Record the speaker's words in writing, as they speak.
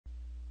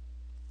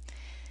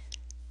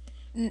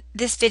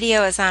This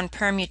video is on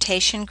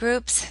permutation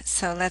groups,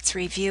 so let's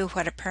review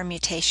what a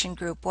permutation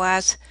group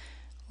was.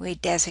 We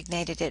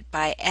designated it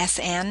by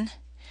Sn,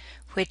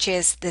 which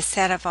is the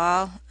set of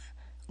all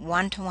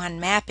one-to-one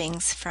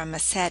mappings from a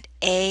set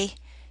A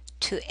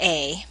to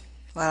A.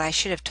 Well, I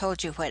should have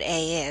told you what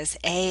A is.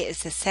 A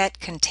is the set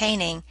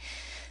containing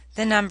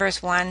the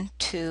numbers 1,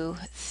 2,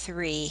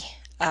 3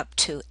 up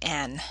to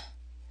n.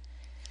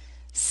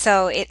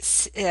 So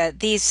it's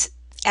these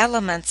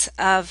elements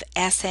of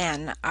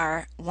Sn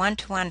are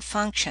one-to-one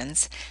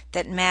functions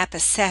that map a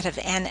set of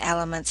n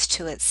elements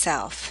to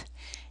itself.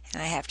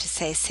 And I have to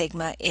say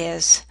sigma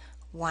is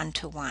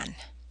one-to-one.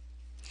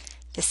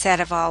 The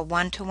set of all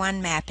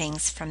one-to-one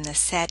mappings from the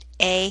set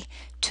A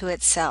to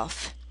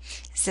itself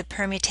is a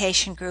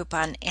permutation group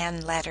on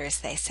n letters,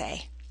 they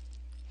say.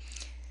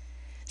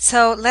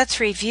 So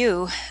let's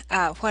review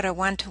what a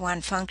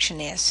one-to-one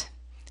function is.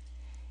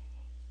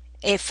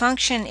 A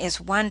function is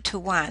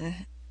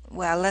one-to-one.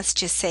 Well, let's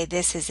just say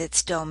this is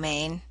its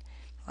domain.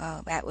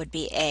 Well, that would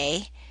be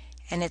A,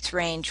 and its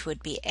range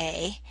would be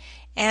A.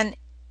 And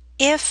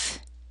if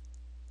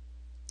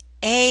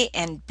A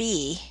and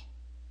B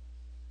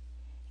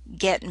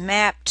get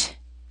mapped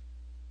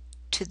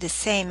to the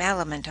same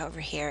element over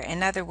here,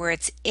 in other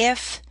words,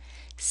 if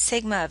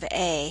sigma of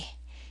A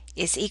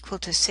is equal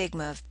to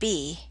sigma of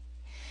B,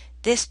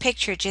 this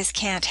picture just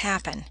can't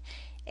happen.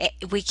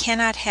 We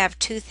cannot have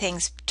two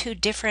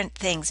different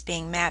things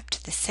being mapped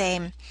to the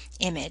same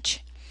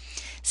image.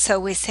 So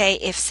we say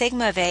if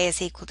sigma of A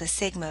is equal to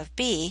sigma of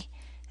B,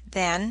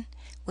 then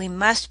we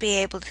must be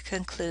able to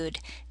conclude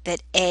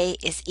that A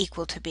is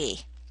equal to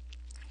B.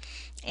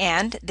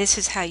 And this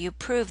is how you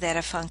prove that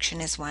a function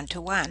is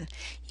one-to-one.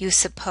 You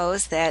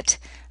suppose that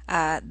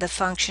the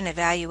function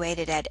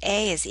evaluated at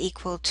A is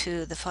equal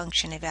to the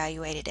function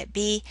evaluated at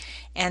B,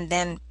 and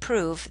then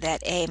prove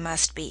that A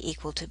must be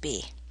equal to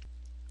B.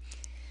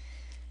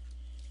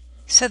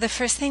 So the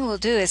first thing we'll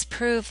do is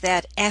prove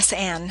that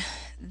Sn,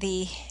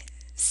 the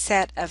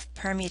set of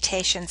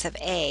permutations of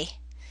A,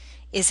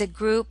 is a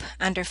group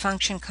under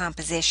function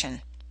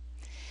composition.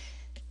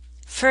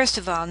 First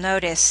of all,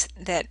 notice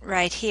that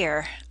right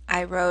here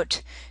I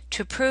wrote,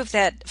 to prove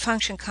that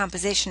function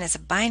composition is a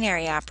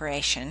binary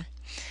operation,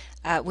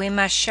 we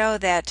must show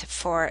that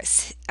for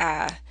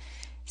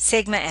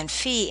sigma and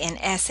phi in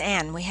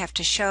Sn, we have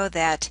to show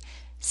that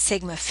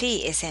sigma phi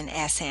is in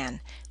Sn.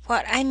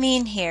 What I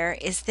mean here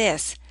is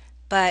this,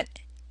 but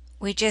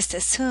we just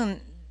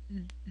assume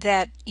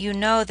that you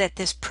know that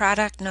this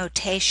product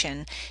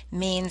notation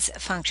means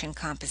function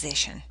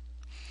composition.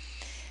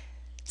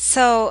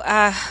 So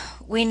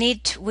we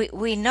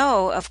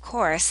know, of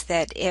course,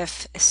 that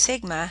if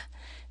sigma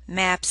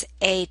maps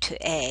A to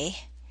A,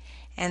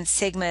 and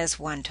sigma is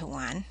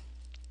one-to-one,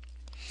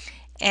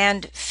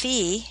 and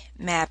phi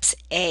maps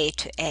A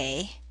to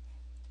A,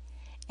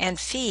 and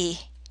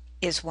phi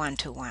is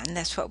one-to-one,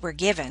 that's what we're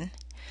given,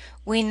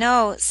 we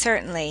know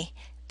certainly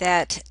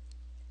that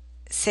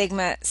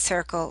sigma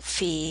circle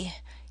phi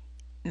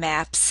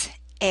maps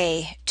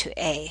A to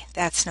A.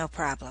 That's no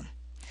problem.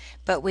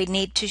 But we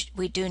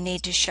do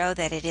need to show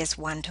that it is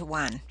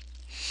one-to-one.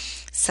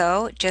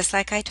 So, just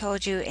like I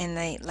told you in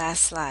the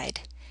last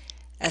slide,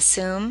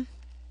 assume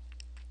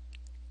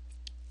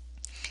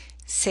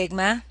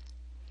sigma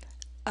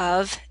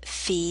of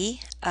phi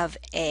of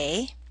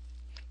A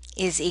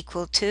is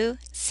equal to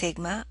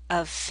sigma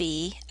of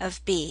phi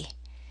of B.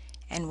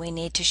 And we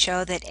need to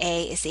show that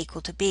A is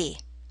equal to B.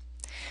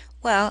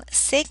 Well,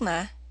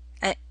 sigma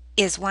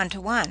is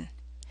one-to-one.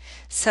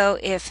 So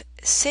if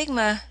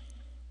sigma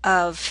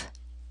of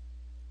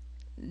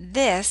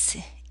this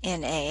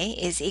in A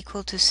is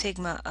equal to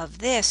sigma of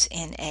this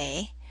in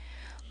A,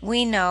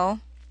 we know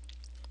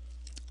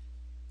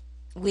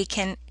we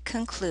can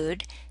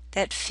conclude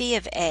that phi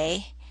of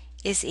A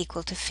is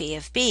equal to phi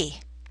of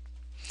B,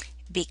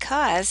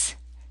 because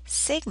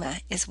sigma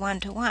is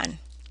one-to-one.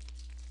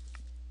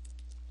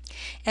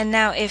 And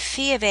now if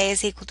phi of A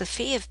is equal to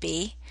phi of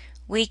B,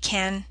 we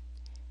can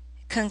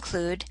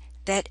conclude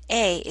that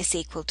A is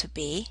equal to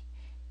B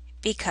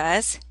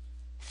because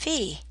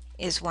phi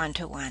is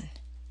one-to-one.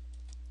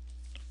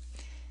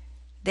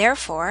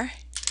 Therefore,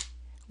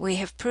 we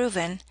have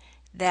proven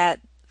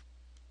that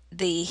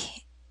the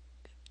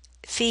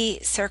phi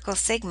circle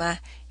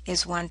sigma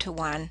is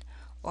one-to-one,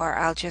 or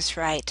I'll just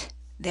write,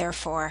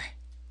 therefore,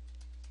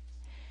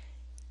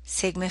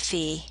 sigma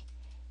phi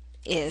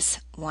is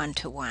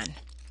one-to-one.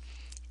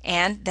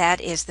 And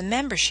that is the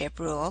membership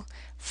rule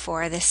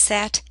for the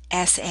set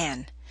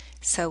Sn.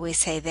 So we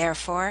say,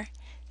 therefore,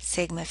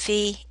 sigma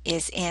phi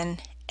is in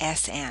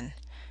Sn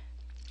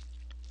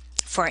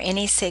for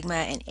any sigma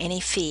and any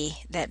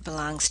phi that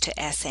belongs to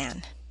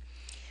Sn.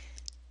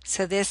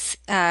 So this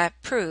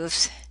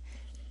proves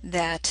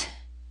that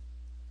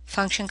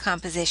function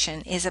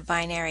composition is a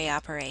binary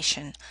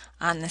operation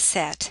on the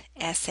set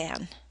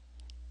Sn.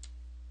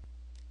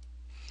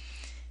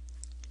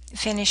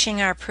 Finishing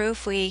our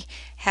proof, we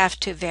have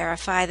to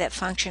verify that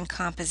function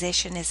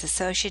composition is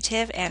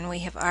associative, and we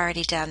have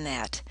already done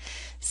that.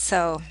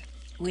 So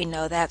we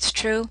know that's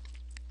true.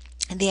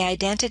 The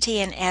identity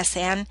in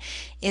Sn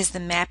is the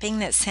mapping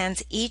that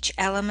sends each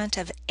element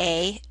of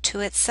A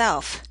to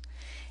itself.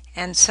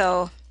 And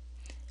so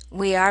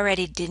we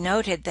already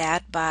denoted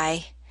that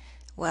by,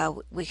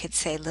 well, we could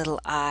say little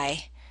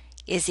I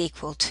is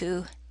equal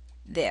to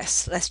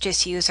this. Let's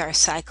just use our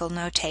cycle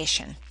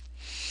notation.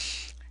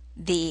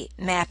 The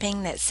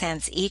mapping that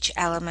sends each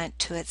element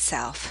to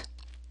itself.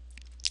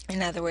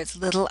 In other words,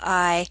 little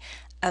I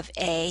of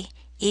A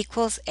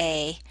equals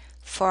A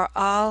for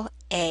all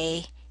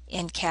A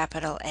in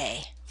capital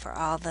A, for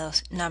all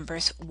those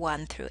numbers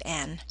 1 through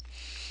n.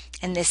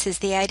 And this is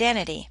the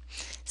identity,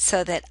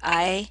 so that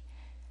I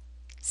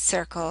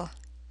circle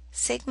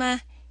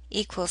sigma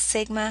equals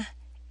sigma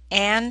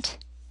and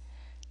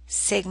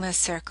sigma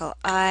circle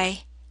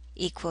I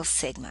equals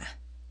sigma.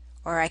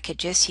 Or I could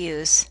just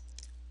use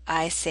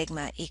I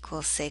sigma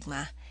equals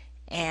sigma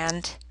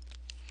and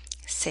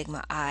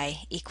sigma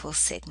I equals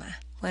sigma.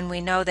 When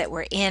we know that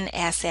we're in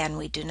Sn,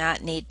 we do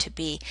not need to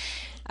be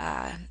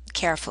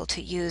careful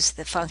to use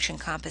the function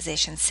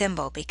composition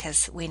symbol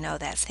because we know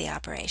that's the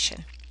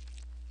operation.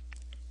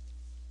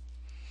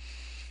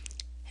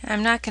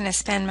 I'm not going to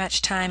spend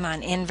much time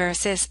on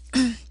inverses.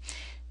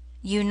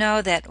 You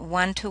know that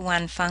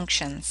one-to-one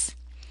functions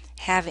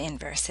have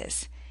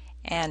inverses,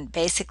 and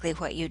basically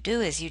what you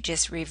do is you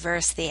just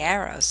reverse the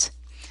arrows.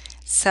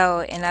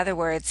 So in other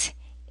words,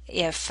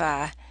 if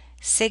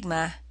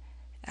sigma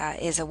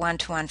is a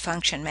one-to-one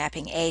function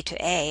mapping A to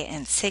A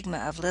and sigma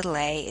of little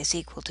a is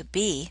equal to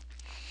B,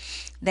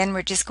 then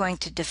we're just going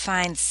to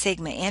define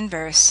sigma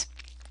inverse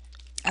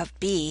of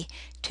B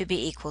to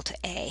be equal to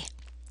A.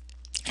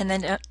 And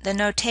then the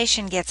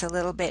notation gets a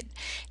little bit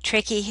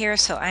tricky here,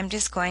 so I'm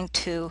just going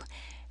to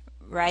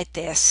write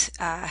this.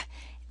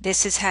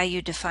 This is how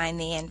you define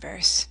the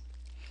inverse.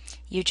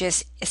 You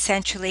just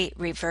essentially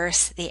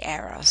reverse the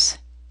arrows.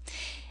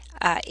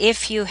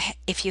 If you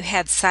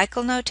had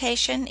cycle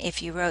notation,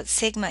 if you wrote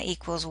sigma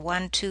equals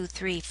 1, 2,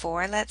 3,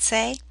 4, let's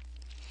say,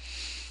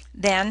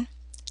 then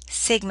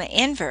sigma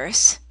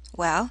inverse,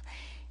 well,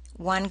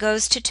 1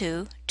 goes to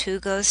 2, 2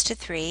 goes to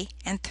 3,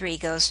 and 3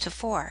 goes to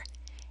 4.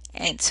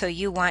 And so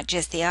you want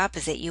just the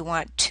opposite. You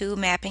want 2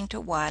 mapping to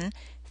 1,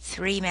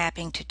 3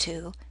 mapping to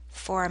 2,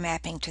 4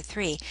 mapping to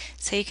 3.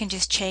 So you can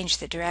just change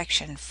the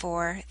direction,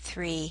 4,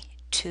 3,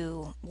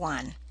 2,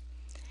 1.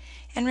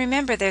 And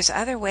remember, there's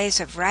other ways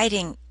of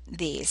writing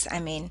these. I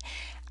mean,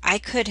 I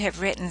could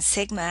have written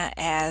sigma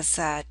as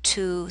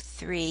 2,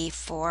 3,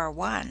 4,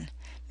 1.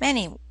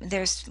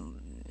 There's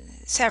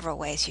several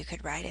ways you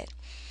could write it.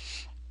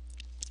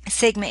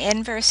 Sigma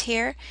inverse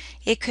here,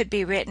 it could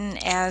be written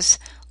as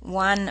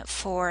 1,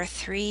 4,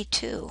 3,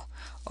 2,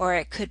 or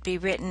it could be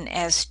written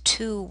as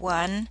 2,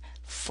 1,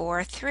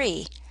 4,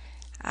 3.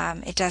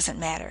 It doesn't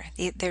matter.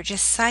 They're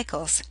just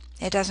cycles.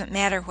 It doesn't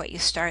matter what you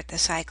start the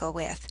cycle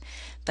with.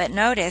 But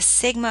notice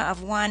sigma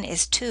of 1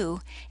 is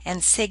 2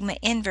 and sigma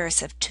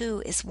inverse of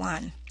 2 is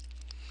 1.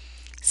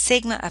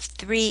 Sigma of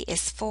 3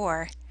 is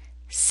 4.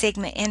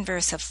 Sigma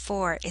inverse of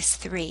 4 is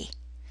 3.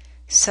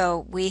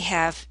 So we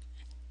have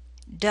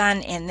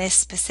done in this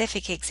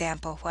specific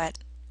example what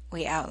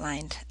we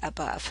outlined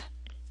above.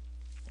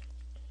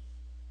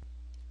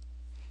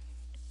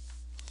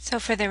 So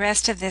for the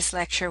rest of this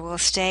lecture, we'll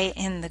stay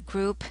in the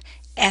group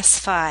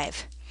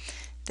S5.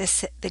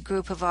 The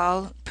group of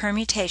all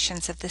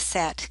permutations of the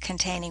set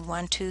containing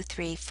 1, 2,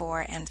 3,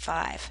 4, and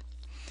 5.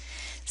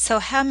 So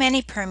how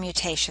many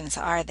permutations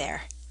are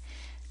there?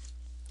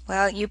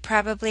 Well, you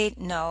probably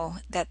know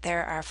that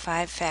there are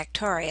 5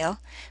 factorial,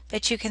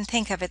 but you can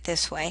think of it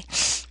this way.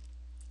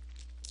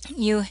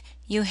 You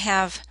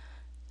have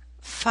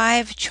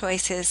 5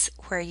 choices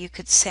where you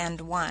could send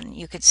 1.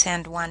 You could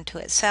send 1 to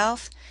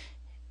itself.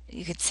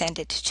 You could send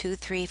it to 2,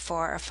 3,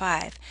 4, or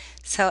 5.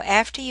 So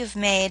after you've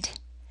made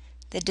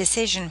the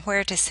decision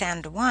where to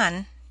send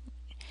 1,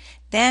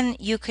 then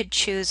you could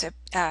choose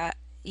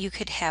you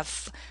could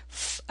have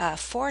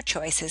 4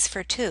 choices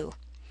for 2.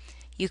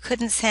 You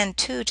couldn't send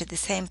 2 to the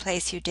same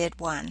place you did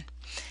 1.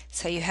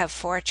 So you have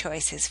 4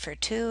 choices for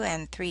 2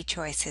 and 3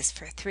 choices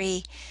for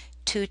 3,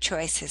 2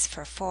 choices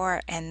for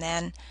 4, and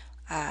then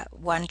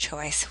 1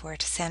 choice where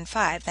to send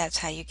 5. That's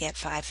how you get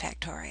 5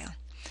 factorial.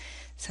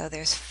 So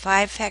there's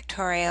 5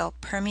 factorial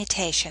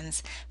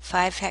permutations,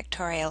 5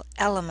 factorial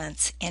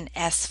elements in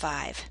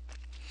S5.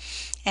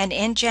 And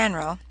in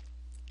general,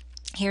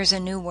 here's a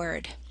new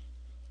word.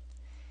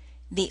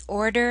 The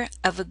order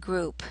of a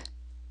group.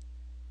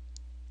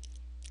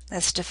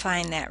 Let's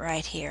define that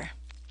right here.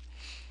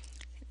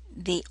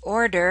 The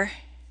order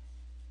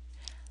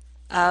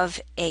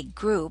of a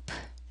group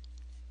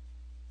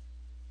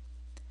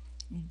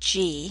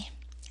G,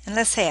 and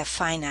let's say a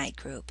finite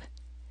group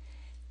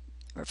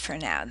for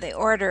now. The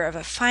order of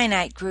a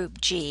finite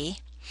group G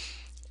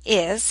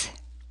is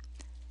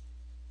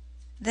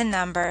the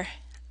number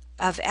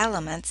of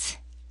elements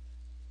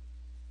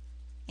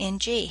in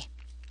G.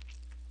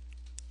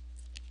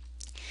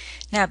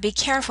 Now be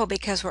careful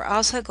because we're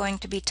also going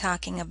to be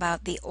talking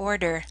about the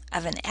order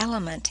of an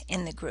element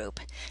in the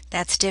group.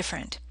 That's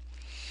different.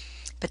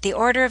 But the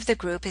order of the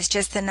group is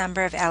just the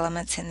number of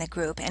elements in the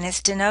group, and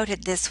it's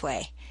denoted this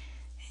way.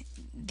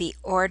 the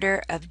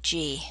order of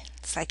G.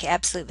 It's like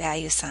absolute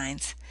value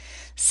signs.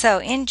 So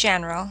in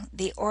general,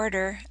 the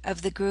order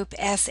of the group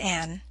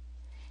Sn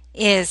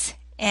is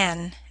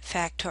n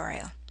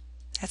factorial.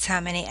 That's how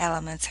many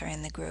elements are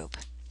in the group.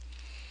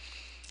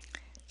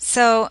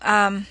 So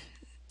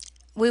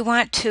we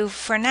want to,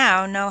 for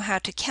now, know how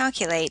to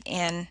calculate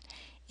in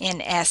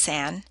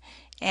Sn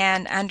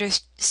and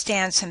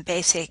understand some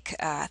basic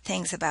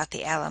things about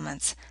the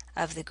elements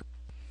of the group.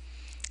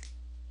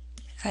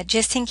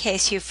 Just in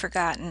case you've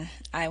forgotten,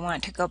 I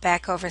want to go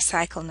back over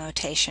cycle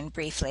notation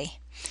briefly.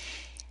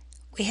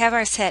 We have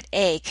our set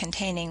A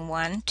containing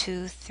 1,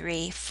 2,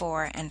 3,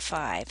 4, and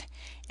 5.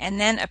 And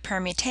then a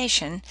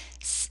permutation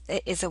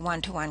is a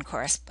one-to-one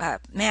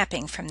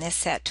mapping from this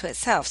set to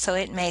itself. So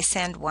it may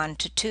send 1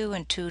 to 2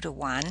 and 2 to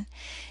 1,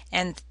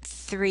 and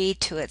 3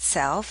 to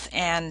itself,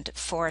 and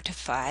 4 to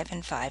 5,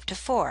 and 5 to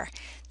 4.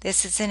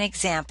 This is an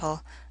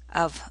example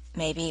of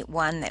maybe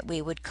one that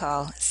we would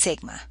call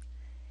sigma.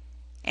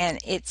 And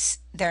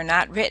they're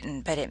not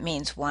written, but it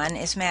means 1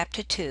 is mapped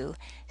to 2,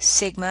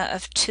 sigma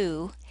of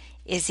 2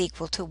 is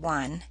equal to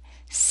 1,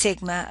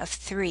 sigma of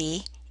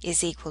 3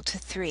 is equal to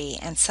 3,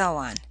 and so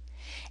on.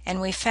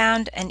 And we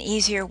found an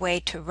easier way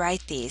to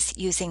write these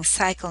using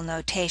cycle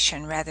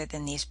notation rather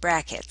than these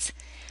brackets.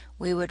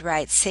 We would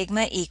write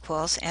sigma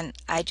equals, and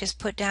I just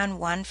put down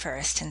 1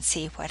 first and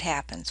see what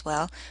happens.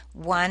 Well,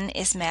 1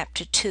 is mapped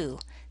to 2,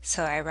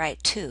 so I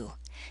write 2.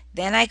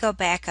 Then I go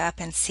back up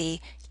and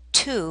see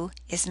 2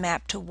 is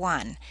mapped to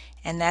 1,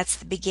 and that's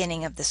the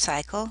beginning of the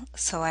cycle,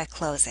 so I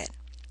close it.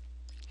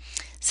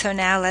 So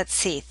now let's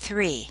see,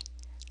 3.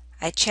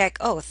 I check,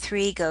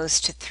 3 goes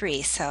to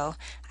 3, so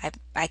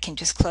I can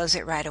just close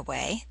it right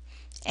away.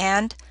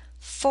 And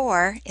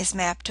 4 is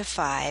mapped to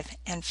 5,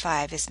 and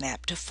 5 is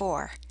mapped to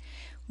 4.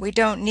 We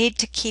don't need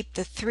to keep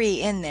the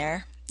 3 in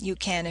there. You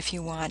can if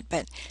you want,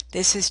 but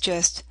this is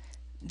just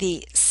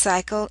the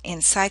cycle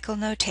in cycle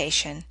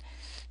notation,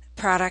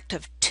 product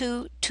of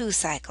two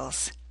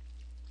cycles.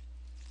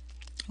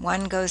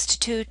 1 goes to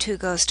 2, 2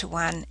 goes to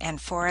 1, and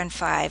 4 and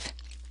 5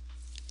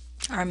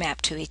 are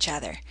mapped to each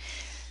other.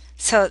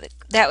 So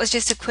that was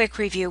just a quick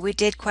review. We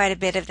did quite a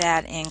bit of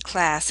that in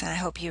class, and I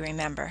hope you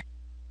remember.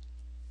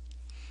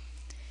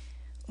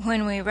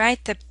 When we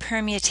write the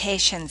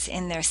permutations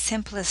in their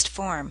simplest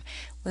form,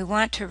 we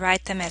want to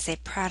write them as a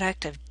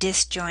product of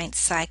disjoint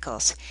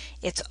cycles.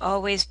 It's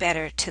always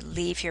better to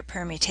leave your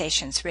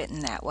permutations written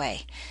that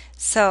way.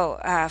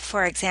 So,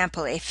 for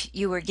example, if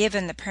you were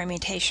given the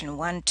permutation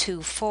 1,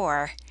 2,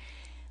 4,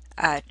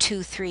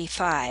 2, 3,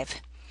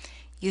 5,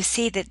 you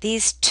see that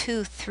these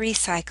 2, 3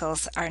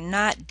 cycles are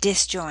not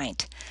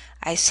disjoint.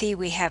 I see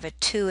we have a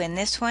 2 in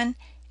this one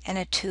and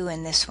a 2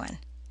 in this one.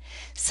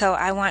 So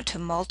I want to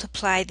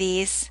multiply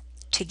these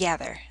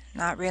together.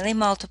 Not really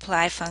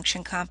multiply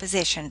function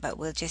composition, but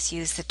we'll just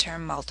use the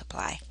term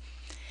multiply.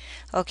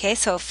 Okay,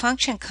 so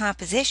function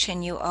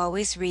composition you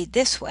always read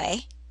this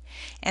way.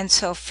 And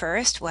so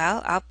first,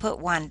 well, I'll put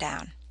 1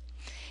 down.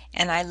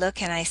 And I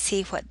look and I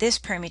see what this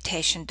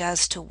permutation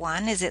does to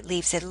 1 is it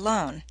leaves it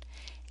alone.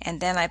 And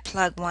then I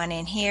plug 1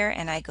 in here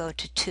and I go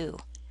to 2.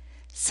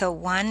 So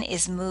 1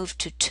 is moved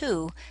to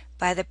 2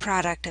 by the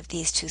product of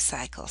these 2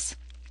 cycles.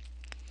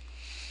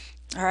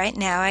 All right,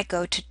 now I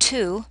go to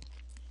 2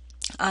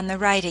 on the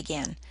right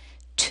again.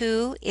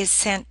 2 is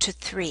sent to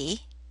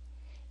 3,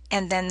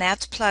 and then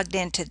that's plugged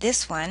into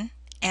this one,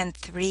 and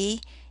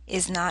 3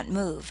 is not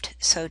moved.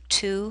 So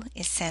 2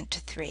 is sent to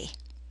 3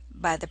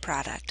 by the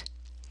product.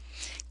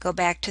 Go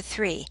back to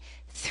 3.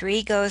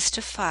 3 goes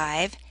to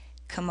 5.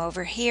 Come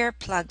over here,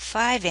 plug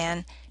 5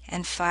 in,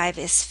 and 5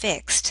 is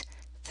fixed.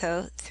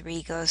 So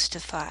 3 goes to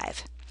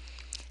 5.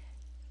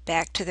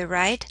 Back to the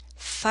right,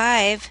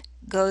 5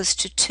 goes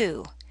to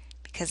 2.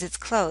 Because it's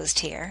closed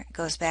here, it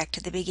goes back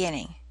to the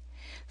beginning.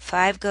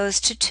 5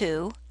 goes to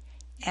 2,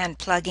 and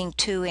plugging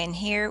 2 in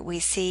here, we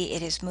see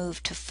it is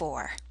moved to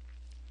 4.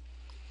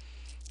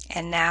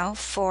 And now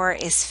 4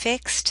 is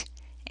fixed,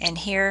 and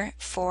here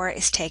 4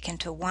 is taken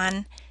to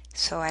 1,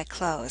 so I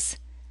close.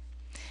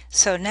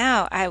 So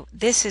now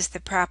this is the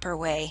proper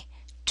way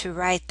to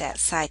write that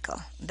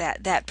cycle,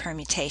 that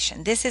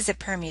permutation. This is a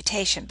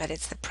permutation, but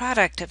it's the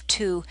product of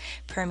 2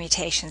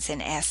 permutations in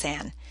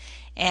Sn.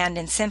 And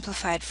in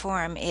simplified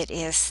form, it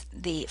is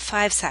the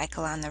 5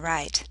 cycle on the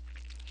right.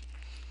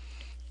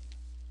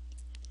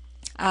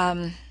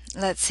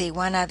 Let's see,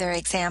 one other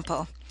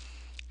example.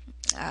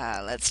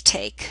 Let's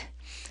take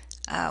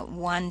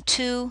 1,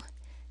 2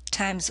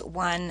 times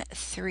 1,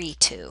 3,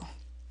 2.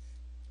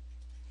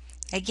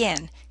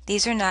 Again,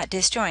 these are not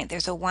disjoint.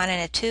 There's a 1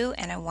 and a 2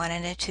 and a 1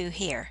 and a 2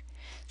 here.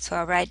 So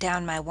I'll write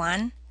down my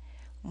 1.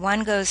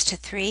 1 goes to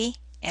 3,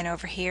 and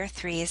over here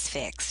 3 is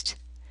fixed.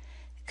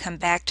 Come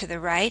back to the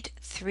right,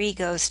 3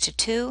 goes to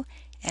 2,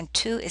 and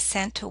 2 is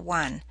sent to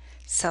 1,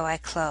 so I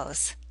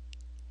close.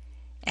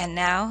 And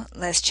now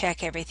let's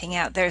check everything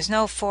out. There's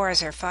no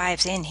 4s or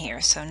 5s in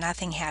here, so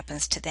nothing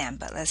happens to them,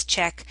 but let's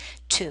check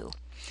 2.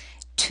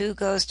 2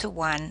 goes to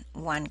 1,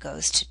 1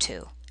 goes to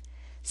 2.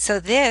 So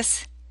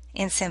this,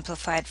 in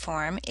simplified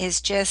form, is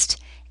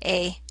just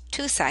a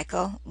 2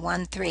 cycle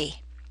 1,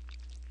 3.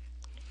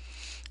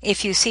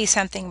 if you see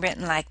something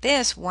written like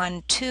this,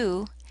 1,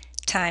 2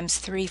 times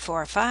 3,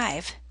 4,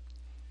 5,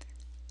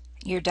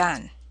 you're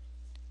done.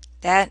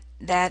 That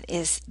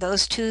is,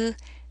 those two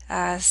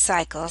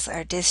cycles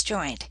are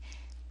disjoint,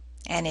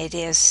 and it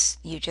is,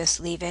 you just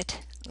leave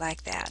it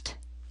like that.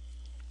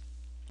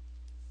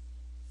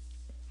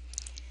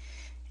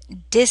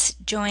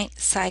 Disjoint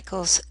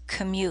cycles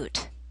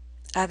commute.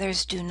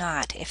 Others do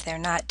not if they're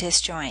not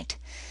disjoint.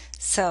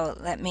 So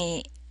let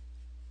me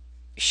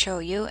show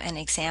you an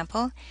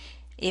example.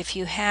 If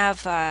you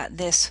have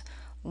this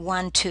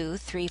 1, 2,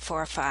 3,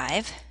 4,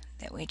 5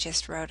 that we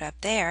just wrote up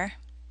there,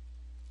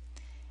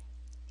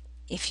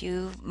 if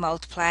you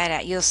multiply it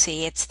out, you'll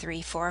see it's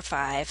 3, 4,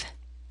 5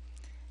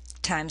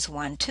 times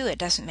 1, 2. It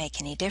doesn't make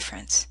any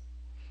difference.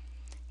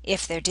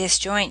 If they're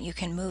disjoint, you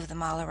can move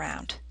them all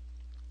around.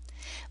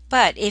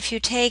 But if you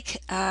take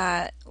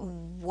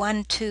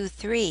 1, 2,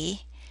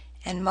 3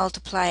 and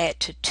multiply it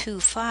to 2,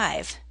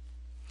 5,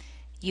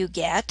 you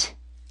get,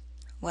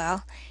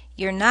 well,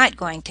 you're not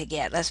going to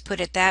get, let's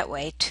put it that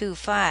way, 2,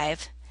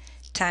 5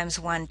 times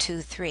 1,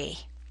 2, 3.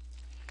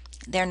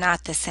 They're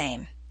not the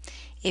same.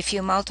 If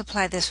you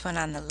multiply this one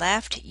on the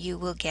left, you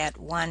will get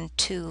 1,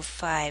 2,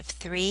 5,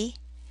 3,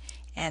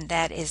 and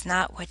that is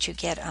not what you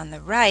get on the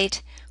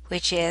right,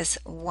 which is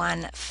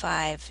 1,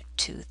 5,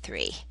 2,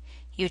 3.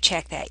 You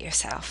check that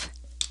yourself.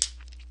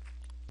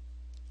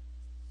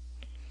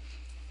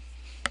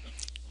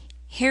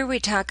 Here we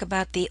talk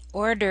about the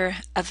order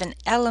of an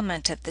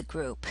element of the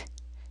group,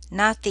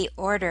 not the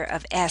order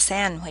of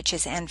Sn, which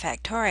is n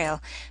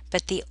factorial,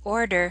 but the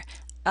order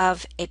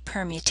of a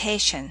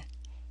permutation.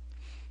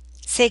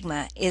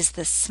 Sigma is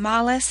the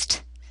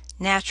smallest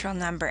natural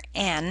number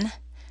n,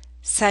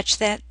 such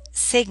that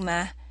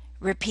sigma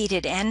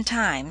repeated n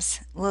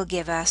times will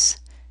give us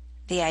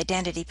the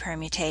identity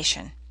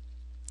permutation.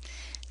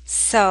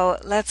 So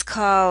let's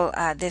call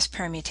this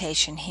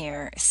permutation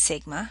here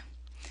sigma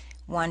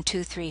 1,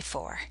 2, 3,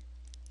 4.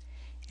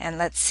 And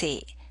let's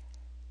see.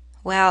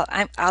 Well,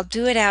 I'll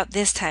do it out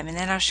this time, and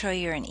then I'll show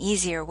you an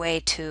easier way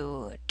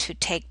to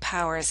take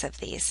powers of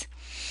these.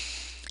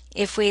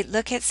 If we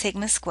look at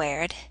sigma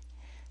squared,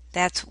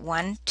 that's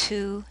 1,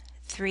 2,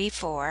 3,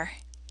 4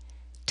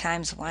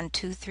 times 1,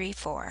 2, 3,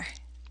 4,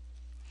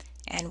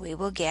 and we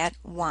will get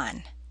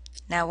 1.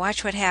 Now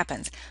watch what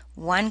happens.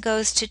 1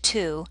 goes to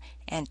 2,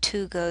 and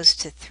 2 goes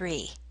to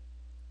 3.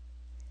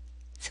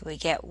 So we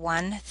get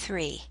 1,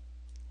 3.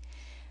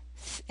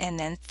 And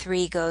then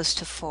 3 goes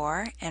to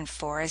 4, and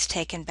 4 is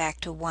taken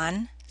back to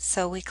 1,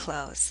 so we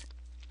close.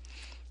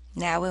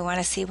 Now we want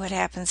to see what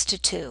happens to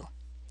 2.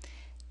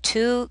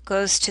 2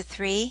 goes to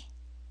 3.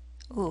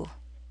 Ooh.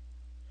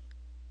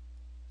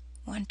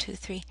 1, 2,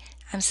 3.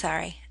 I'm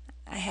sorry.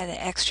 I had an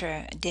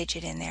extra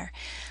digit in there.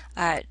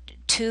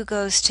 2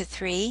 goes to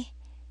 3,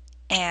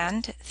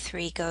 and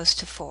 3 goes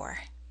to 4.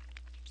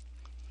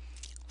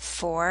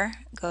 4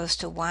 goes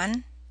to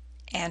 1,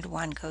 and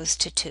 1 goes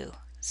to 2.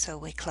 So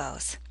we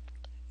close.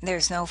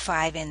 There's no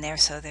 5 in there,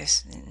 so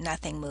there's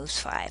nothing moves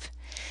 5.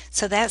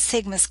 So that's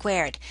sigma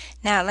squared.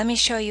 Now let me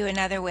show you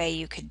another way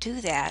you could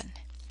do that,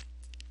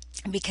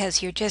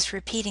 because you're just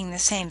repeating the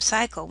same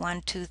cycle,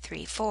 1, 2,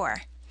 3,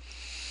 4.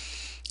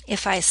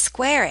 If I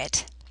square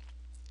it,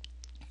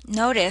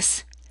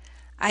 notice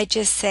I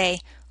just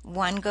say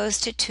 1 goes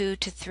to 2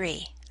 to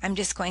 3. I'm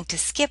just going to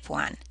skip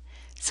 1.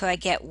 So I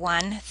get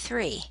 1,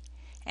 3.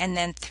 And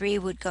then 3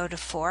 would go to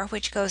 4,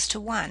 which goes to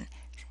 1.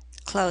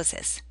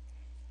 Closes.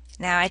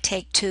 Now I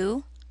take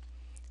 2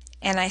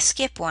 and I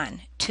skip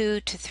 1.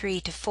 2 to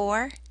 3 to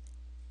 4,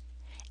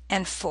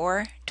 and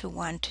 4 to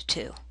 1 to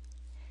 2.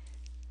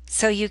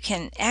 So you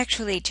can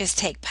actually just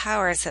take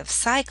powers of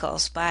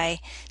cycles by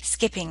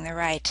skipping the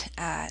right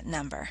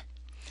number.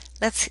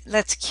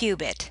 Let's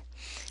cube it.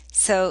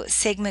 So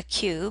sigma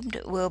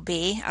cubed will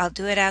be, I'll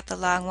do it out the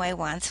long way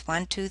once,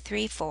 1, 2,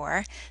 3,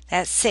 4.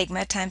 That's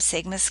sigma times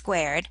sigma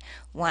squared,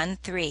 1,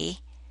 3,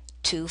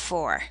 2,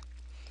 4.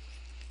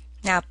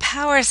 Now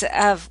powers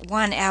of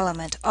one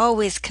element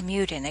always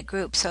commute in a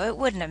group, so it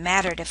wouldn't have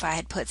mattered if I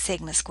had put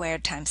sigma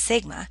squared times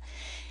sigma,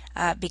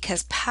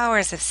 because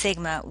powers of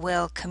sigma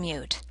will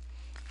commute.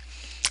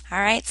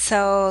 Alright,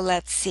 so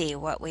let's see.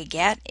 What we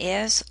get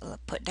is, we'll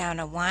put down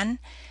a 1.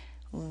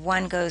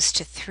 1 goes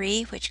to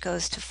 3, which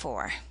goes to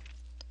 4.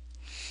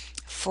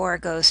 4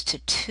 goes to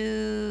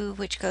 2,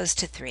 which goes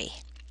to 3.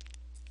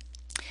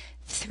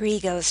 3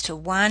 goes to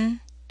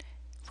 1,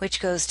 which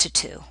goes to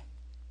 2.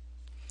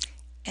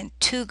 And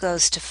 2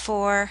 goes to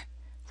 4,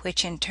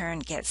 which in turn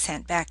gets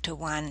sent back to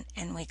 1,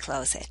 and we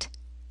close it.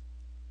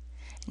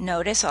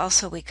 Notice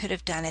also we could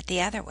have done it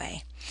the other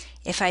way.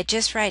 If I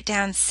just write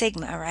down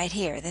sigma right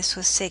here, this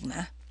was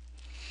sigma,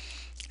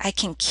 I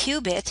can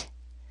cube it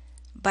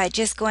by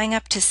just going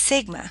up to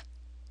sigma,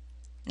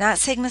 not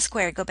sigma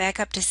squared, go back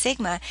up to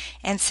sigma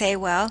and say,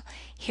 well,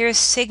 here's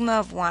sigma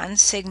of 1,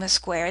 sigma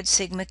squared,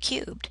 sigma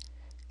cubed.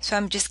 So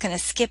I'm just going to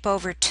skip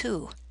over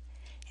 2,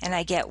 and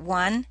I get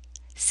 1,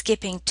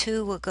 skipping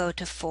 2 will go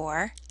to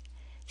 4,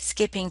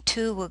 skipping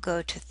 2 will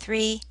go to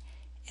 3,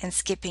 and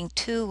skipping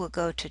 2 will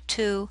go to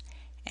 2,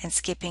 and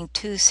skipping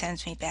 2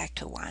 sends me back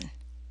to 1.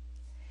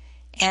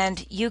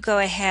 and you go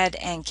ahead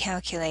and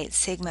calculate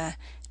sigma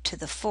to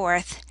the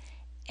fourth,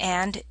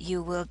 and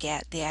you will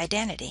get the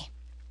identity.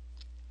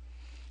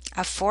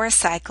 A 4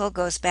 cycle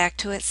goes back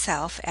to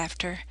itself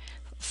after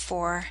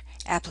 4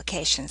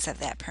 applications of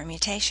that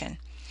permutation.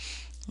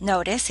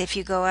 Notice if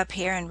you go up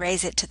here and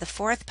raise it to the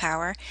fourth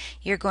power,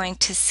 you're going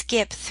to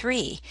skip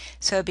 3.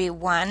 So it'd be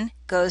 1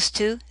 goes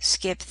to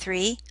skip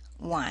 3,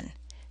 1.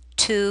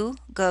 2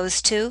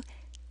 goes to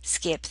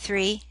skip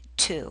 3,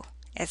 2,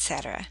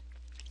 etc.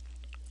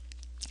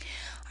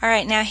 All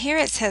right, now here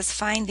it says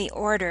find the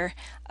order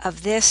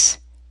of this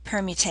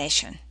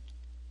permutation.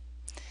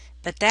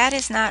 But that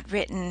is not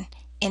written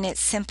in its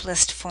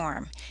simplest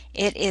form.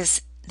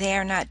 They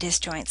are not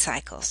disjoint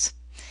cycles.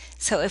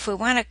 So if we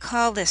want to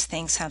call this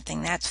thing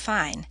something, that's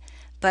fine,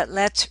 but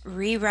let's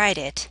rewrite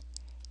it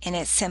in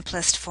its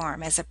simplest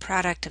form as a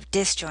product of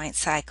disjoint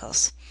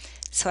cycles.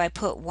 So I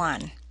put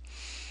 1.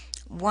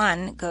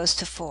 1 goes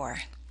to 4.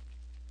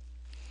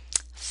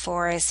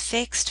 4 is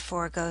fixed,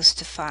 4 goes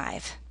to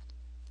 5.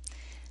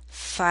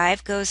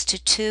 5 goes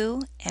to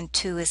 2, and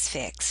 2 is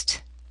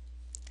fixed.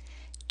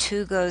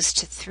 2 goes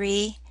to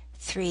 3,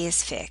 3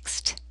 is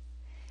fixed.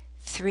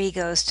 3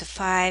 goes to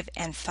 5,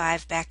 and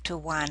 5 back to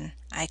 1.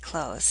 I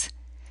close.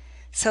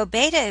 So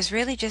beta is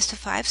really just a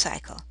 5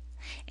 cycle.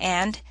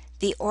 And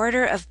the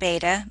order of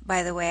beta,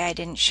 by the way, I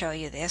didn't show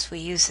you this, we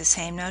use the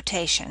same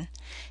notation.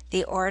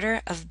 The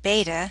order of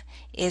beta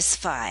is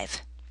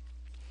 5.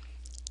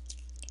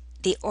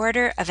 The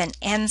order of an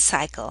n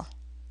cycle,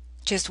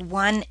 just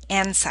one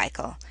n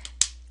cycle,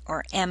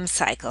 or m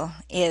cycle,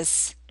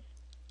 is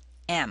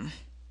m.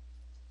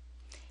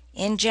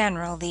 In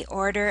general, the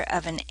order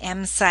of an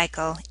m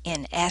cycle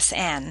in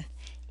Sn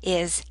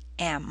is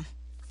m.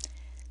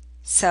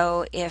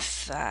 So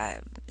if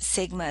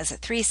sigma is a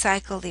 3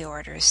 cycle, the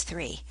order is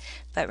 3.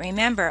 But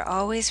remember,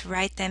 always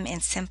write them in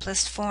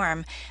simplest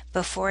form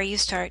before you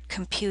start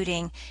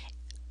computing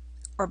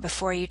or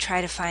before you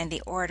try to find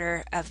the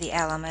order of the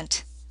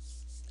element.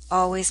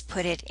 Always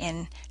put it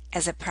in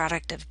as a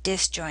product of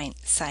disjoint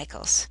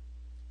cycles.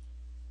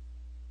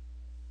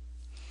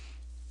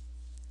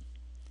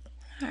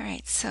 All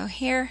right, so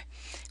here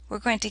we're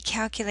going to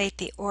calculate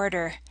the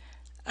order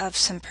of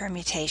some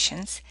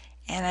permutations,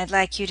 and I'd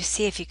like you to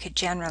see if you could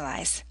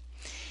generalize.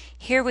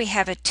 Here we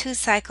have a 2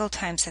 cycle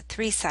times a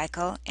 3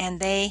 cycle, and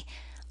they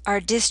are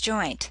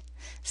disjoint.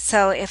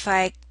 So if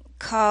I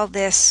call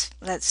this,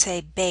 let's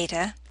say,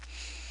 beta,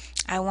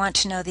 I want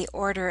to know the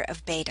order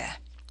of beta.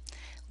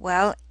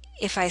 Well,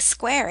 if I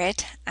square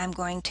it, I'm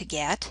going to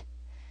get,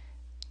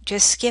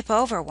 just skip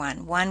over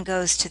 1. 1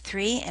 goes to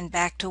 3 and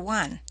back to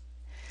 1.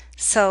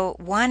 So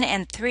 1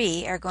 and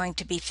 3 are going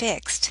to be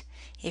fixed.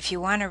 If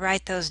you want to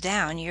write those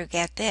down, you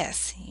get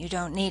this. You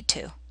don't need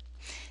to.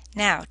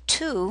 Now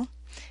 2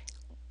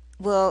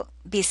 will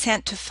be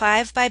sent to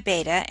 5 by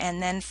beta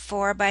and then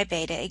 4 by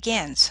beta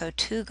again. So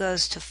 2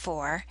 goes to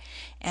 4,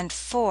 and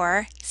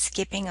 4,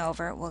 skipping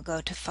over, will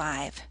go to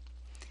 5.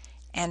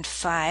 And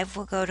 5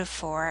 will go to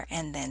 4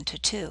 and then to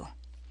 2.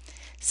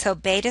 So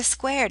beta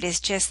squared is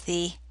just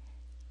the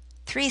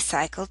 3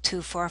 cycle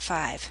 2, 4,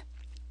 5.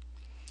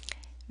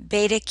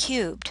 Beta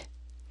cubed.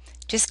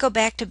 Just go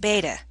back to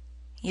beta.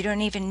 You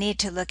don't even need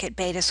to look at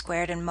beta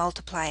squared and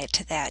multiply it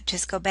to that.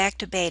 Just go back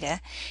to beta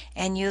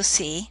and you'll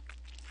see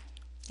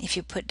if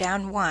you put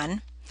down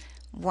 1,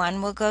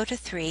 1 will go to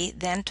 3,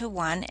 then to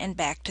 1 and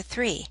back to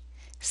 3.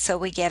 So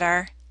we get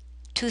our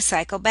 2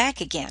 cycle back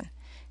again.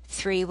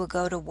 3 will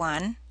go to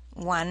 1,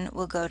 1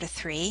 will go to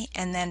 3,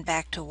 and then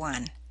back to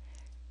 1.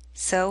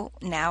 So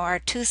now our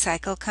 2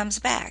 cycle comes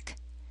back.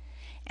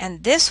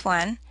 And this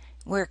one,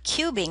 we're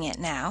cubing it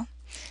now.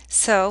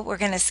 So we're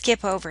going to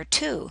skip over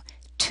 2.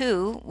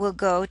 2 will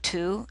go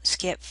to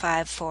skip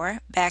 5, 4,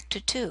 back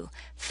to 2.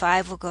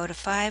 5 will go to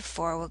 5,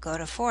 4 will go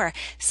to 4.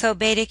 So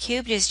beta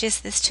cubed is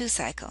just this 2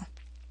 cycle.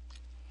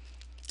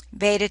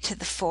 Beta to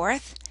the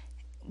 4th,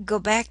 go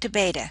back to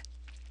beta.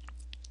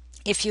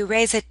 If you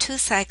raise a 2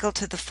 cycle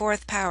to the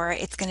 4th power,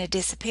 it's going to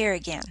disappear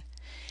again.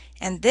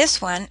 And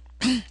this one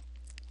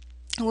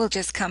will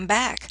just come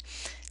back.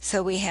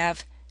 So we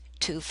have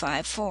 2,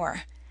 5,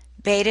 4.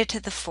 Beta to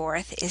the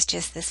 4th is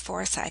just this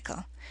 4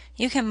 cycle.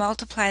 You can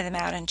multiply them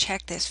out and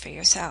check this for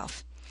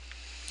yourself.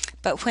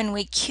 But when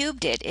we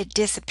cubed it, it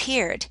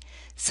disappeared.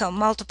 So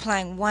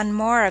multiplying one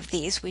more of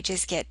these, we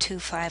just get 2,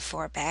 5,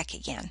 4 back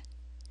again.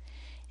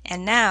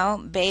 And now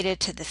beta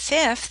to the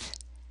 5th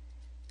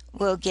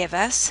will give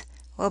us,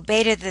 well,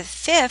 beta to the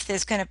 5th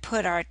is going to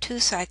put our 2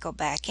 cycle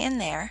back in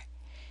there.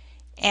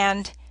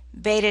 And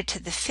beta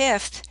to the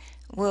 5th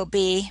will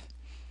be,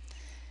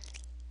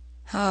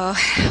 oh,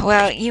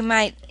 well, you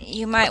might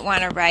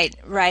want to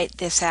write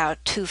this out,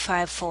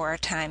 254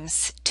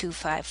 times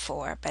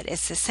 254, but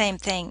it's the same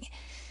thing.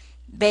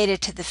 Beta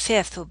to the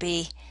 5th will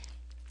be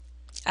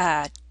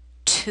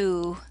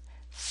 2,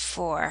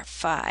 4,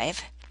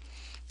 5.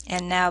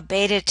 And now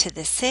beta to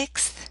the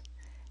 6th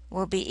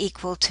will be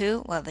equal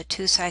to, well, the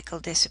 2 cycle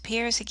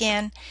disappears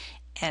again,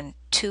 and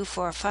 2,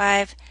 4,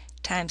 5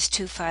 times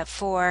 2, 5,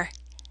 4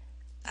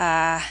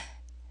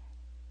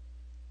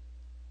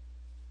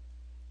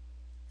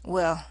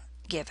 will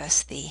give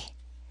us the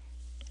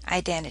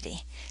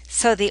identity.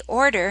 So the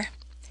order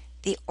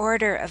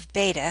of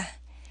beta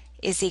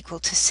is equal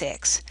to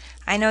 6.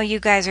 I know you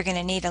guys are going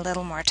to need a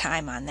little more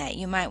time on that.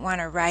 You might want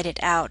to write it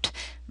out,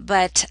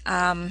 but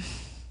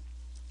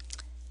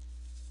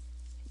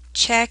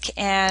check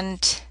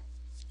and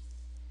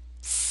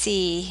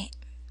see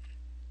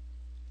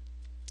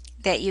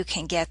that you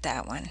can get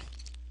that one.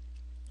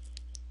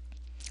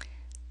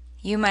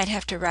 You might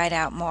have to write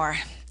out more,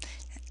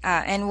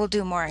 and we'll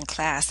do more in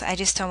class. I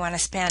just don't want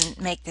to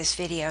make this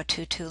video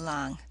too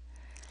long.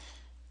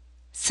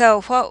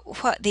 So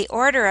what the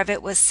order of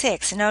it was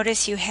 6.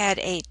 Notice you had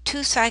a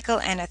 2-cycle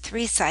and a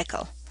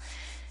 3-cycle,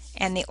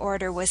 and the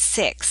order was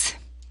 6.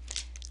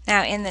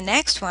 Now in the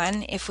next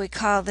one, if we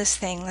call this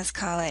thing, let's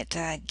call it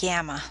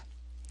gamma.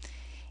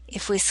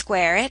 If we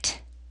square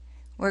it,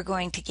 we're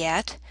going to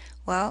get,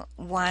 well,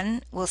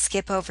 1 will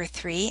skip over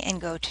 3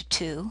 and go to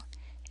 2.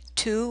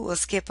 2 will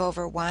skip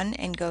over 1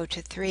 and go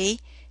to 3,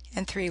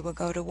 and 3 will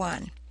go to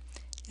 1.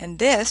 And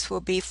this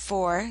will be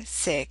 4,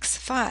 6,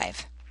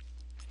 5.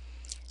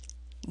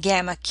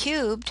 Gamma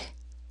cubed,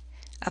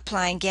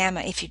 applying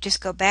gamma, if you just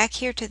go back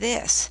here to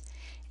this,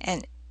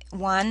 and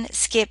 1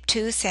 skip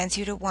 2 sends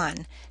you to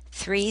 1.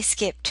 3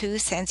 skip 2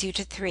 sends you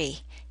to 3.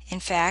 In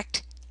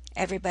fact,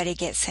 everybody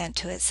gets sent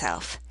to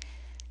itself.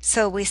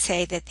 So we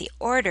say that the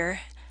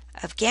order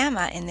of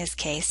gamma in this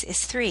case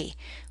is 3.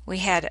 We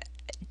had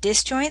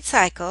disjoint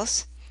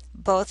cycles,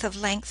 both of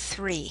length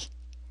 3,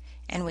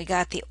 and we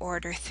got the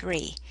order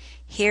 3.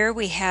 Here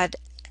we had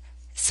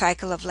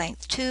cycle of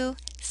length 2,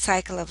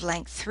 cycle of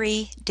length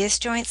 3,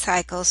 disjoint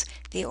cycles,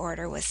 the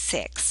order was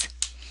 6.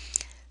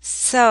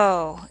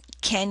 So,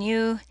 can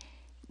you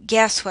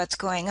guess what's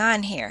going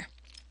on here?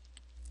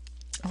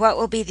 What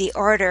will be the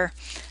order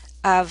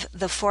of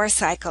the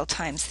 4-cycle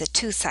times the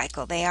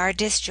 2-cycle? They are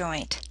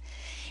disjoint.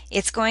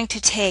 It's going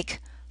to take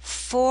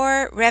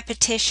 4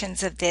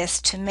 repetitions of this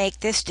to make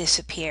this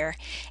disappear,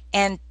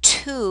 and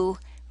 2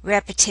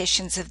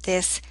 repetitions of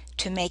this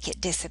to make it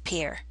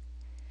disappear.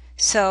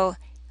 So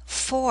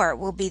 4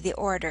 will be the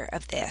order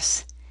of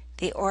this.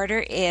 The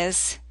order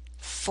is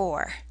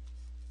 4.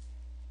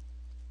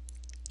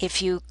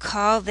 If you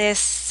call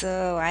this,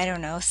 I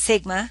don't know,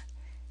 sigma,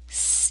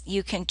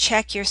 you can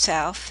check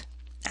yourself,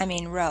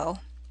 rho.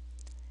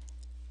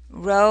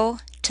 Rho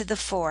to the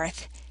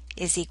 4th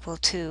is equal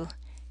to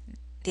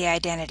the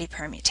identity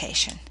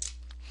permutation.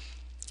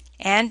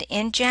 And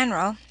in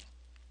general,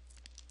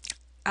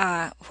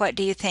 what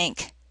do you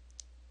think?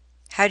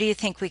 How do you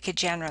think we could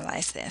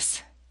generalize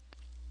this?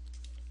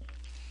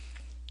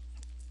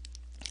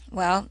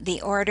 Well, the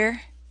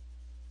order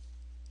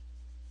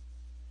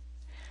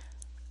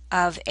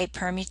of a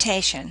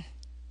permutation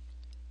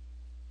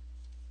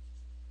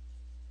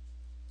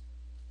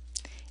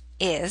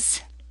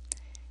is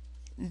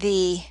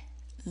the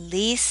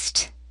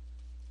least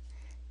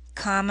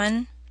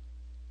common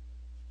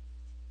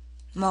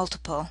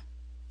multiple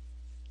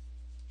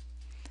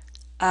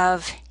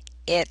of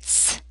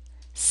its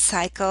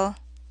cycle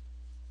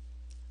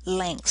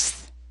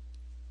lengths.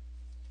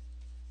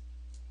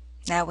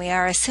 Now we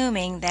are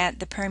assuming that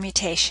the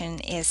permutation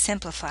is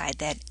simplified,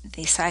 that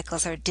the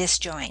cycles are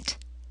disjoint.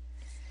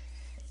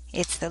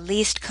 It's the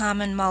least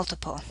common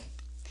multiple.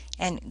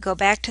 And go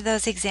back to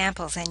those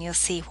examples and you'll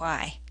see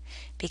why.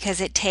 Because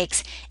it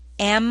takes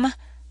m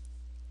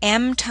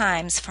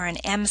times for an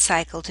m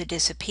cycle to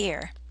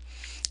disappear,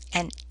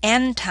 and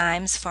n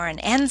times for an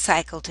n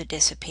cycle to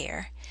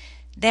disappear.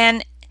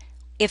 Then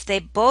if they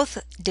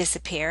both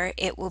disappear,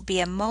 it will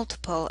be a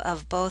multiple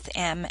of both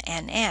m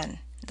and n,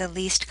 the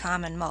least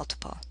common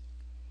multiple.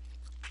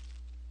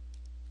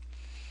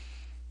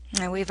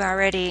 Now we've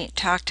already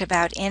talked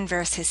about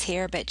inverses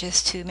here, but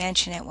just to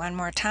mention it one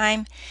more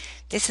time,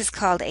 this is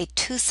called a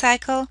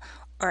 2-cycle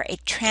or a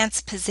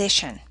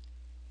transposition.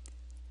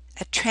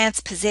 A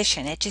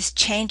transposition, it just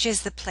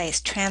changes the place,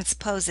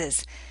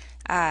 transposes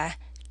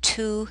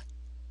two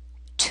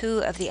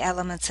of the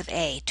elements of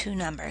A, 2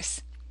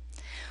 numbers.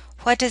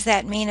 What does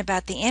that mean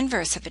about the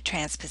inverse of a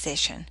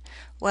transposition?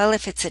 Well,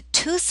 if it's a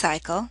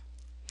 2-cycle,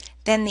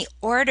 then the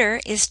order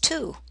is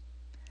 2.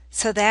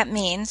 So that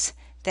means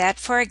that,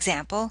 for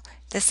example,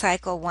 the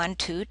cycle 1,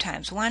 2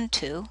 times 1,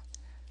 2,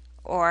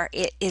 or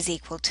it is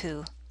equal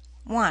to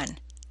 1.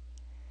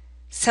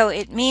 So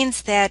it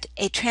means that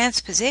a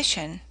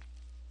transposition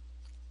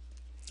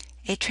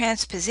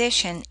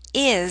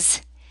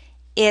is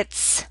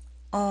its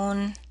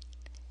own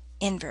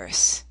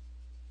inverse.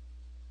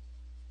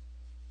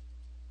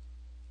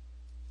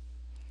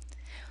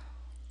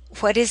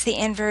 What is the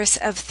inverse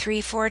of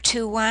 3, 4,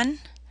 2, 1?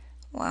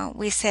 Well,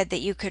 we said that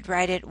you could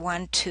write it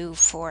 1, 2,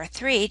 4,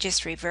 3,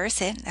 just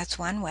reverse it. That's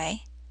one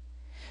way.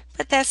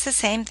 But that's the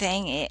same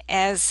thing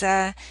as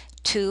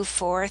 2,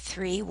 4,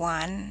 3,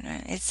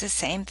 1. It's the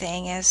same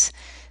thing as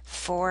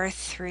 4,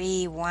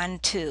 3, 1,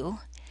 2.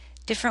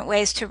 Different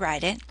ways to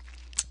write it.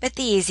 But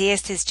the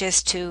easiest is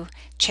just to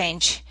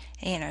change,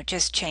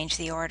 just change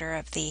the order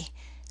of the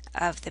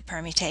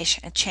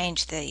permutation,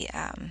 change the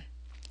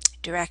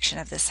direction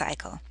of the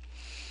cycle.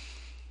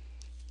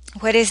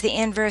 What is the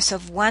inverse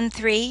of 1,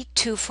 3,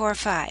 2, 4,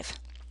 5?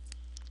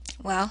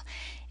 Well,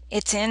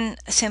 it's in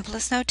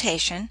simplest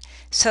notation,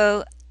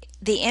 so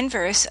the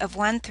inverse of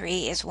 1,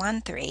 3 is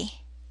 1, 3,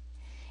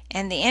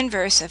 and the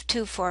inverse of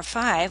 2, 4,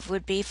 5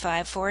 would be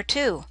 5, 4,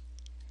 2.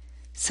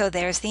 So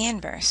there's the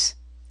inverse.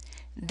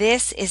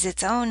 This is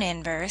its own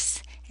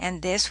inverse,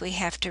 and this we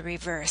have to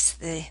reverse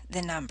the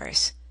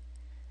numbers.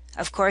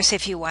 Of course,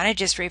 if you want to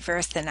just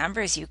reverse the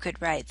numbers, you could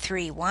write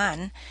 3,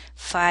 1,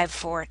 5,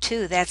 4,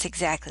 2. That's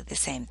exactly the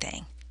same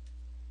thing.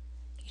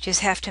 You just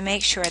have to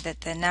make sure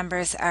that the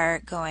numbers are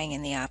going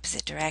in the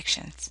opposite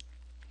directions.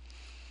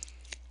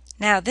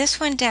 Now this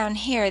one down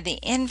here, the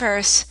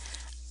inverse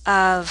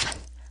of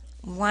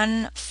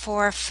 1,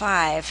 4,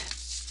 5,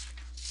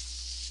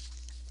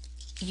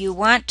 you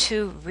want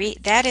to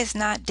that is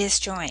not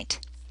disjoint.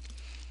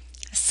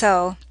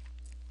 So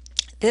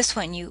this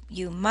one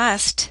you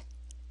must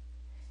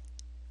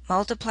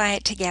multiply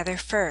it together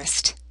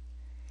first.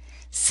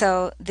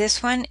 So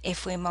this one,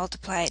 if we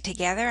multiply it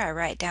together, I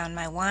write down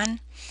my 1.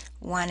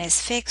 1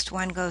 is fixed,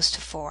 1 goes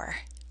to 4.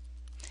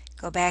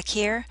 Go back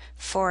here,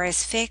 4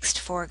 is fixed,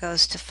 4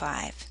 goes to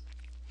 5.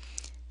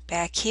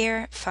 Back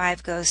here,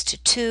 5 goes to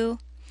 2,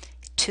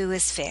 2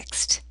 is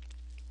fixed.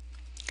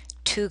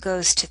 2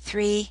 goes to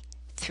 3,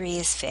 3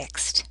 is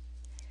fixed.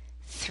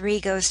 3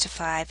 goes to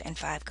 5, and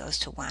 5 goes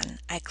to 1.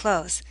 I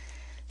close.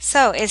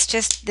 So it's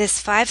just this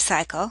 5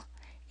 cycle,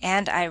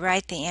 and I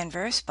write the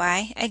inverse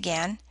by,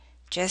 again,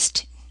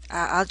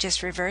 I'll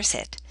just reverse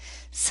it.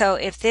 So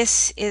if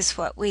this is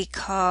what we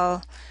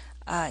call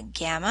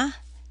gamma,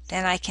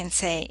 then I can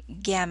say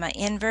gamma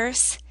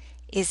inverse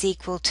is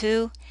equal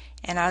to,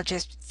 and I'll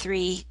just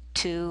 3,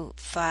 2,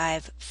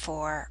 5,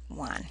 4,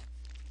 1.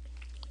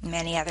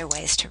 Many other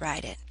ways to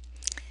write it.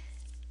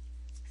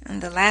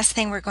 And the last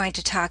thing we're going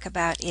to talk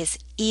about is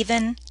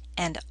even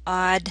and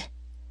odd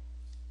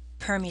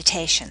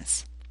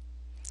permutations.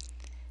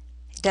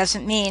 It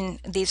doesn't mean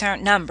these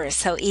aren't numbers,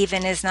 so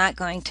even is not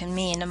going to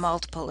mean a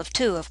multiple of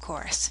 2, of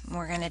course.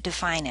 We're going to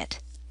define it.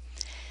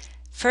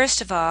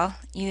 First of all,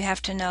 you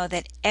have to know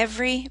that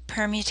every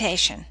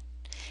permutation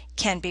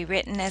can be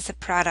written as a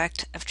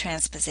product of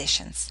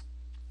transpositions.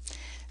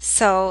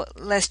 So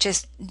let's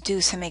just do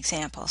some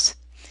examples.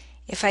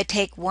 If I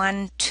take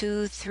 1,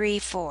 2, 3,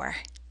 4,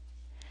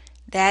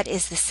 that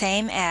is the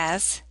same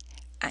as,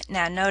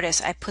 now notice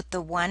I put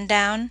the 1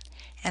 down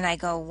and I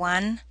go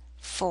 1,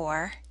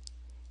 4,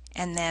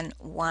 and then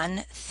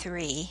 1,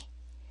 3,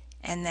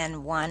 and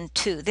then 1,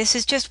 2. This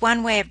is just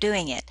one way of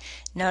doing it.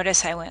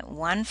 Notice I went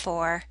 1,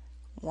 4,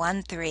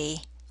 1,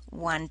 3,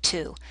 1,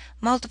 2.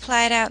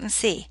 Multiply it out and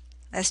see.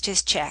 Let's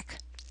just check.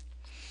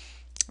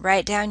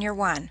 Write down your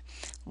 1.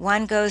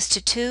 1 goes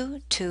to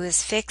 2, 2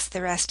 is fixed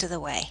the rest of the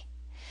way.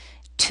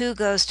 2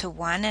 goes to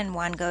 1 and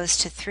 1 goes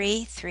to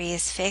 3, 3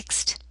 is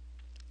fixed.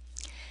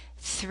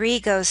 3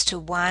 goes to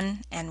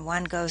 1 and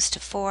 1 goes to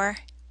 4,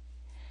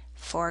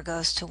 4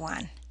 goes to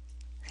 1.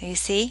 So you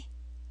see?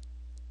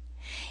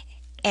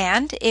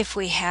 And if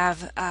we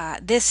have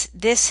this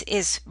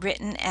is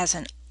written as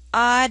an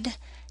odd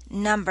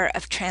number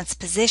of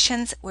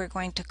transpositions, we're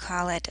going to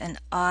call it an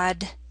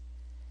odd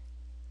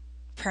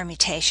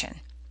permutation.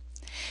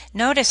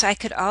 Notice I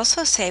could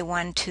also say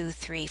 1, 2,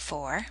 3,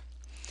 4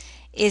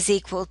 is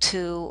equal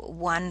to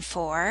 1,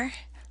 4.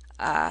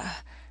 How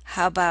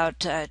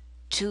about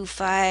 2,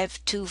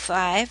 5, 2,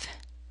 5?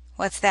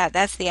 What's that?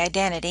 That's the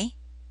identity.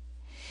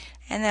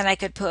 And then I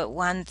could put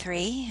 1,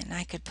 3, and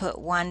I could put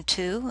 1,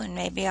 2, and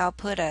maybe I'll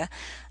put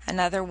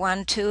another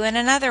 1, 2, and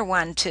another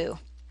 1, 2.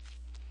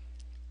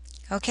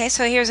 Okay,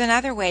 so here's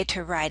another way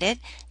to write it.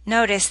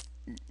 Notice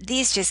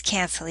these just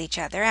cancel each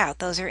other out.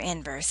 Those are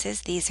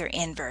inverses. These are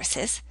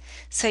inverses.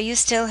 So you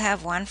still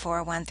have 1,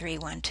 4, 1, 3,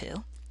 1,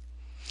 2.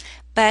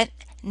 But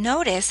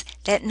notice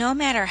that no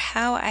matter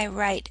how I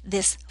write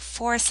this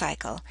 4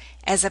 cycle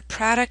as a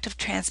product of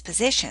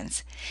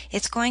transpositions,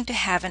 it's going to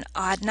have an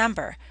odd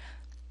number.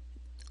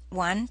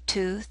 1,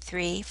 2,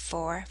 3,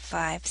 4,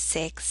 5,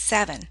 6,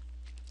 7.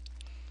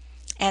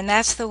 And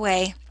that's the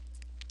way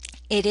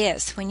it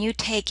is. When you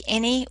take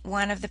any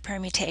one of the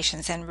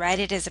permutations and write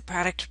it as a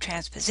product of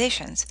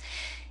transpositions,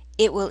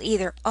 it will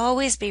either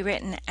always be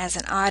written as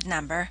an odd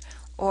number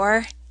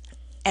or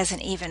as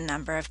an even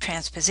number of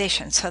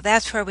transpositions. So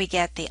that's where we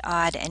get the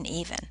odd and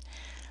even.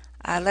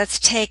 Let's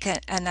take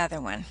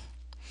another one.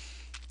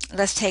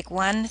 Let's take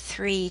 1,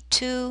 3,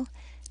 2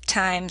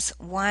 times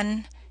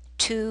 1,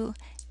 2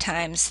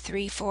 times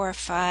 3, 4,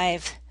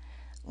 5,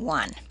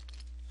 1.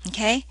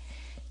 Okay?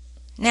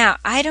 Now,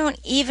 I don't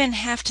even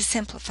have to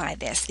simplify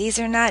this. These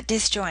are not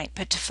disjoint,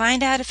 but to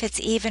find out if it's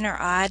even or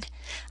odd,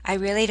 I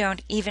really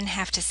don't even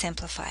have to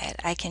simplify it.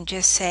 I can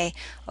just say,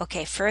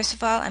 okay, first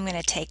of all, I'm going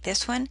to take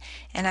this one,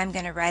 and I'm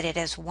going to write it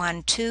as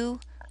 1,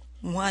 2,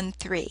 1,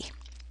 3.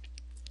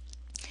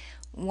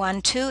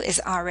 1, 2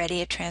 is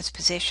already a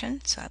transposition,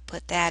 so I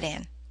put that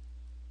in.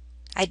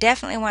 I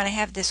definitely want to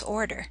have this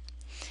order.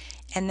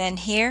 And then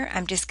here,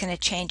 I'm just going to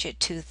change it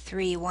to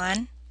 3,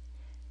 1,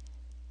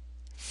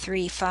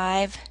 3,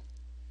 5,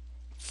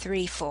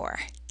 3, 4.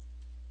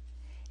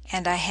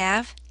 And I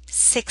have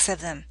 6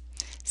 of them.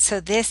 So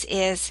this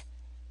is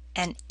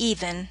an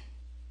even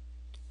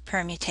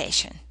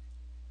permutation.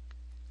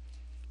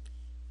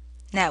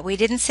 Now, we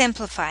didn't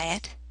simplify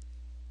it,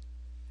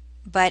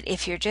 but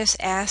if you're just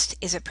asked,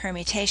 is a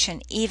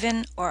permutation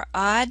even or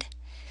odd,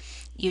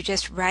 you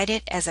just write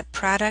it as a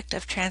product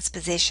of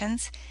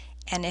transpositions,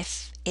 and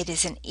if it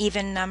is an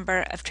even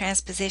number of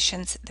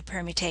transpositions, the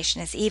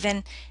permutation is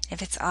even.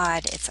 If it's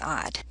odd, it's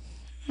odd.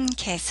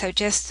 Okay, so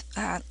just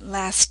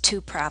last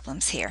two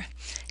problems here.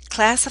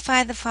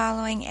 Classify the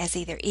following as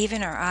either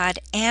even or odd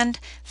and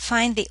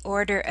find the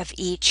order of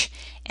each.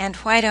 And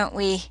why don't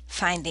we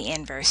find the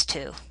inverse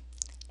too?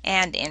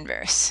 And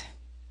inverse.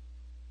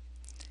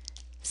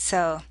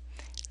 So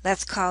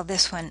let's call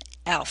this one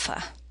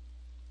alpha.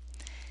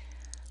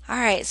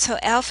 Alright, so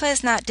alpha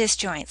is not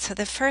disjoint. So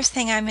the first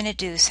thing I'm going to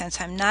do,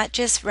 since I'm not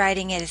just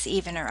writing it as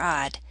even or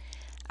odd,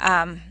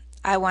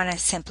 I want to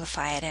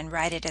simplify it and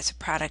write it as a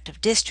product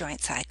of disjoint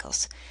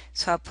cycles.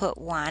 So I'll put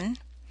 1.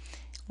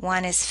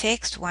 1 is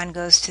fixed, 1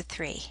 goes to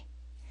 3.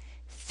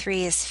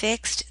 3 is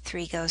fixed,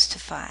 3 goes to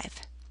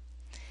 5.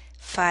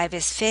 5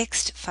 is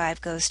fixed,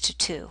 5 goes to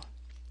 2.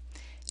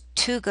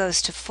 2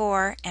 goes to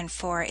 4, and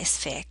 4 is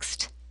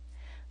fixed.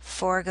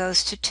 4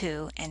 goes to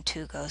 2, and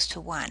 2 goes to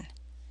 1.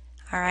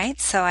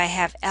 Alright, so I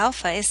have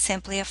alpha is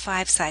simply a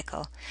 5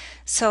 cycle.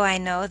 So I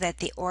know that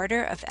the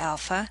order of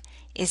alpha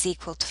is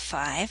equal to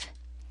 5.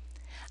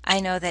 I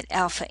know that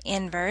alpha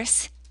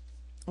inverse,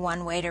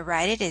 one way to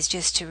write it is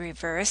just to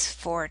reverse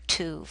 4,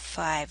 2,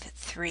 5,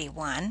 3,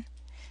 1,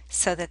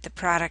 so that the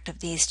product of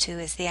these two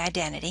is the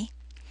identity.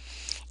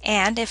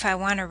 And if I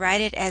want to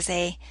write it as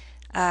a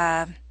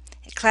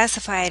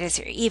classify it as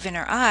even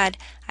or odd,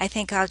 I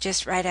think I'll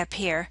just write up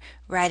here,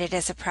 write it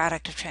as a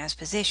product of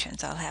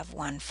transpositions. I'll have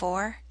 1,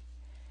 4,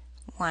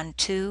 1,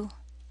 2,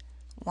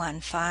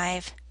 1,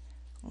 5,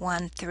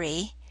 1,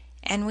 3,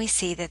 and we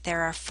see that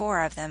there are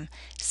 4 of them,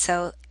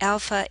 so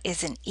alpha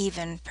is an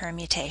even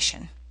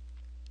permutation.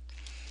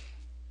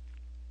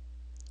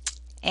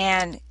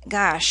 And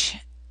gosh,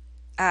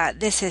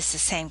 this is the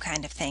same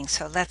kind of thing,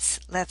 so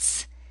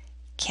let's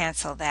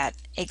cancel that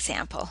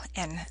example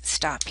and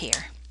stop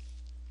here.